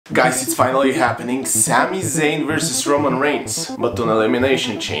Guys, it's finally happening. Sami Zayn versus Roman Reigns, but on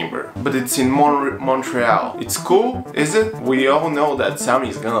Elimination Chamber. But it's in Montreal. It's cool, is it? We all know that Sami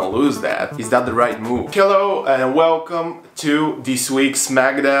is gonna lose that. Is that the right move? Hello and welcome to this week's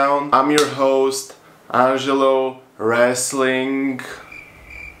SmackDown. I'm your host, Angelo Wrestling.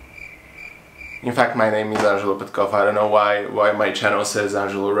 In fact, my name is Angelo Petkov. I don't know why my channel says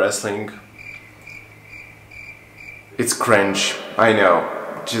Angelo Wrestling. It's cringe, I know.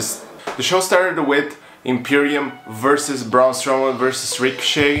 Just the show started with Imperium versus Braun Strowman versus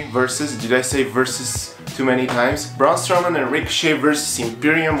Ricochet versus, did I say versus too many times? Braun Strowman and Ricochet versus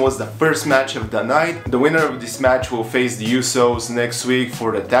Imperium was the first match of the night. The winner of this match will face the Usos next week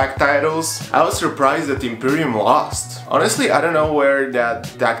for the tag titles. I was surprised that Imperium lost. Honestly, I don't know where that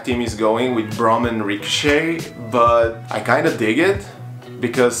tag team is going with Braun and Ricochet, but I kinda dig it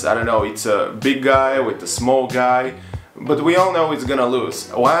because, I don't know, it's a big guy with a small guy. But we all know it's gonna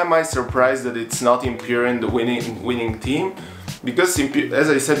lose. Why am I surprised that it's not Imperium the winning team? Because, as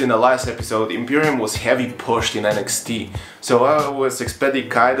I said in the last episode, Imperium was heavy pushed in NXT. So I was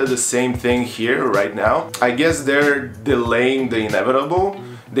expecting kinda the same thing here right now. I guess they're delaying the inevitable.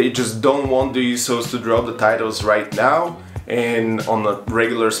 They just don't want the Usos to drop the titles right now and on a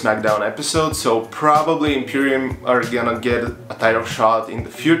regular SmackDown episode, so probably Imperium are gonna get a title shot in the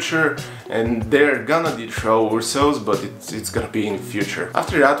future and they're gonna dethrone Usos, but it's gonna be in the future.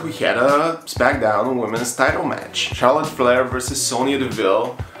 After that we had a SmackDown women's title match. Charlotte Flair versus Sonya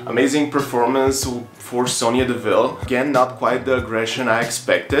Deville. Amazing performance for Sonya Deville. Again, not quite the aggression I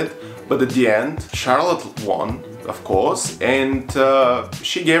expected, but at the end Charlotte won, of course, and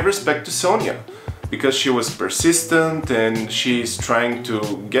she gave respect to Sonya, because she was persistent and she's trying to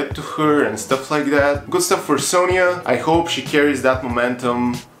get to her and stuff like that. Good stuff for Sonya. I hope she carries that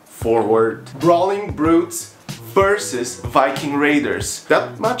momentum forward. Brawling Brutes versus Viking Raiders.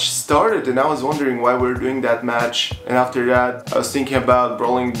 That match started and I was wondering why we're doing that match, and after that I was thinking about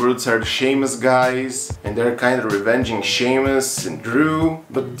Brawling Brutes are the Sheamus guys and they're kind of revenging Sheamus and Drew.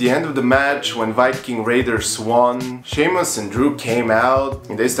 But at the end of the match, when Viking Raiders won, Sheamus and Drew came out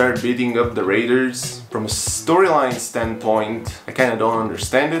and they started beating up the Raiders. From a storyline standpoint, I kinda don't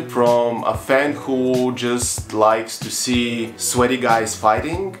understand it. From a fan who just likes to see sweaty guys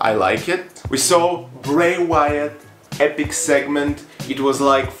fighting, I like it. We saw Bray Wyatt epic segment. It was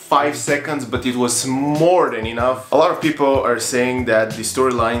like 5 seconds, but it was more than enough. A lot of people are saying that the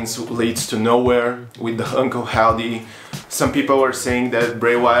storylines leads to nowhere with the Uncle Howdy. Some people are saying that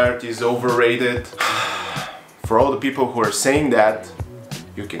Bray Wyatt is overrated. For all the people who are saying that,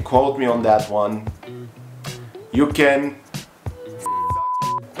 you can quote me on that one. You can,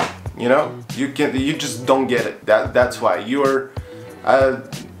 you know, you just don't get it. That's why you're, I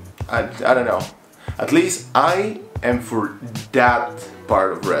don't know. At least I am for that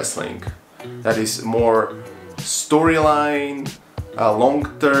part of wrestling. That is more storyline,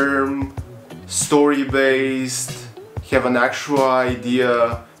 long-term, story-based, have an actual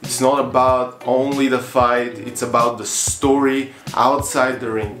idea. It's not about only the fight, it's about the story outside the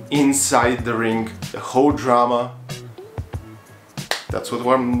ring, inside the ring, the whole drama. That's what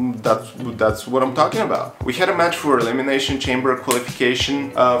I'm talking about. We had a match for Elimination Chamber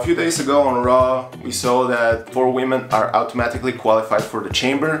Qualification. A few days ago on Raw, we saw that 4 women are automatically qualified for the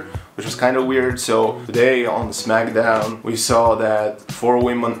Chamber, which was kind of weird. So today on SmackDown, we saw that 4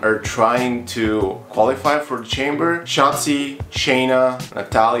 women are trying to qualify for the Chamber. Shotzi, Shayna,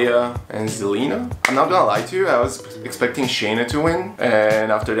 Natalya, and Zelina. I'm not gonna lie to you, I was expecting Shayna to win,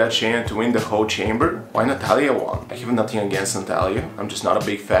 and after that Shayna to win the whole Chamber. Why Natalya won? I have nothing against Natalya. I'm just not a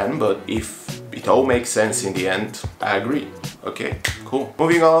big fan, but if it all makes sense in the end, I agree. Okay, cool.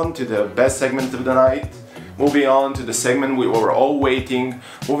 Moving on to the best segment of the night. Moving on to the segment we were all waiting.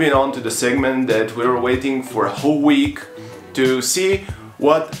 Moving on to the segment that we were waiting for a whole week to see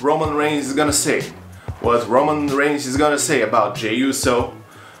what Roman Reigns is gonna say. What Roman Reigns is gonna say about Jey Uso,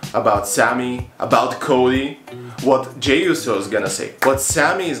 about Sami, about Cody. What Jey Uso is gonna say. What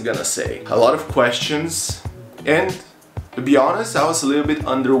Sami is gonna say. A lot of questions, and to be honest, I was a little bit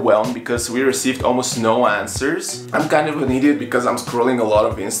underwhelmed because we received almost no answers. I'm kind of an idiot because I'm scrolling a lot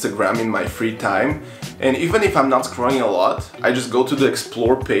of Instagram in my free time. And even if I'm not scrolling a lot, I just go to the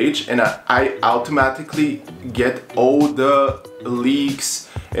explore page and I automatically get all the leaks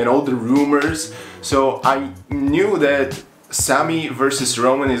and all the rumors. So I knew that Sami versus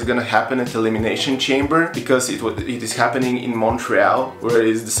Roman is gonna happen at Elimination Chamber because it is happening in Montreal, where it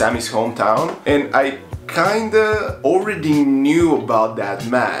is the Sami's hometown. And I kinda already knew about that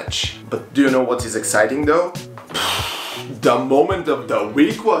match. But do you know what is exciting though? The moment of the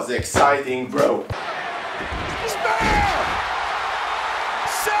week was exciting, bro.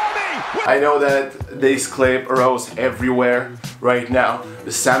 Sami I know that this clip rose everywhere right now.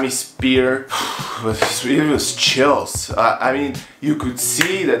 The Sami spear, it was chills. I mean, you could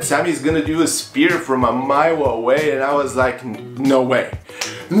see that Sami's gonna do a spear from a mile away, and I was like, no way.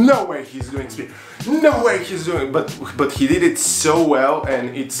 No way he's doing spear. No way he's doing, but he did it so well,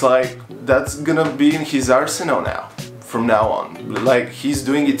 and it's like that's gonna be in his arsenal now. From now on, like he's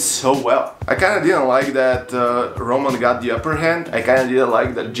doing it so well. I kind of didn't like that Roman got the upper hand. I kind of didn't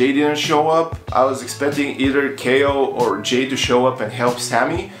like that Jay didn't show up. I was expecting either KO or Jay to show up and help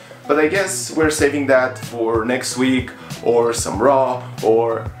Sami, but I guess we're saving that for next week or some Raw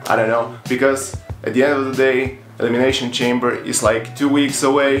or I don't know, because at the end of the day, Elimination Chamber is like 2 weeks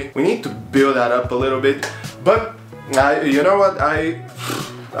away. We need to build that up a little bit, but you know what,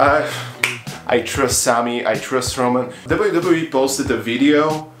 I trust Sami, I trust Roman. WWE posted a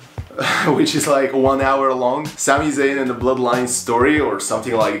video which is like 1 hour long. Sami Zayn and the Bloodline story or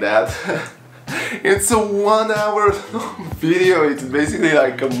something like that. It's a 1 hour long video. It's basically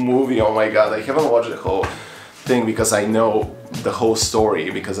like a movie. Oh my god, I haven't watched the whole thing because I know the whole story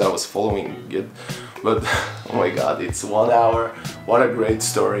because I was following it. But oh my god, it's 1 hour. What a great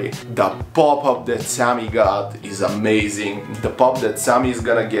story. The pop-up that Sami got is amazing. The pop that Sami is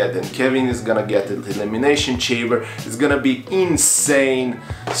gonna get and Kevin is gonna get at the Elimination Chamber is gonna be insane.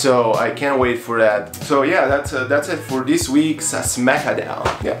 So I can't wait for that. So yeah, that's it for this week's SmackDown.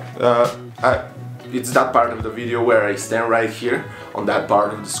 Yeah, it's that part of the video where I stand right here on that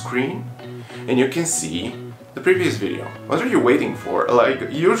part of the screen and you can see the previous video. What are you waiting for?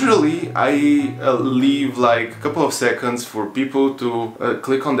 Like, usually I leave like a couple of seconds for people to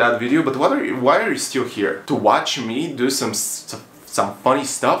click on that video, but why are you still here? To watch me do some funny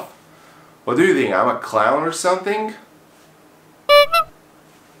stuff? What do you think? I'm a clown or something?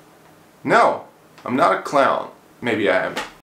 No, I'm not a clown. Maybe I am.